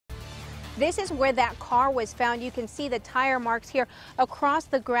This is where that car was found. You can see the tire marks here across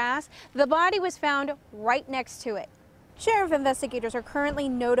the grass. The body was found right next to it. Sheriff investigators are currently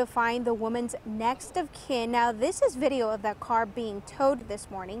notifying the woman's next of kin. Now, this is video of that car being towed this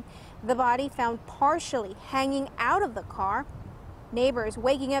morning. The body found partially hanging out of the car. Neighbors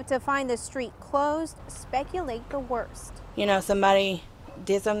waking up to find the street closed speculate the worst. You know, somebody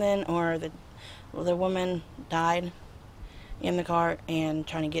did something, or the woman died in the car and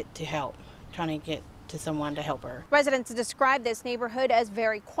trying to get to help, trying to get to someone to help her. Residents describe this neighborhood as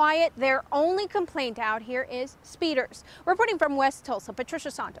very quiet. Their only complaint out here is speeders. Reporting from West Tulsa,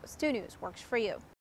 Patricia Santos, 2 News works for you.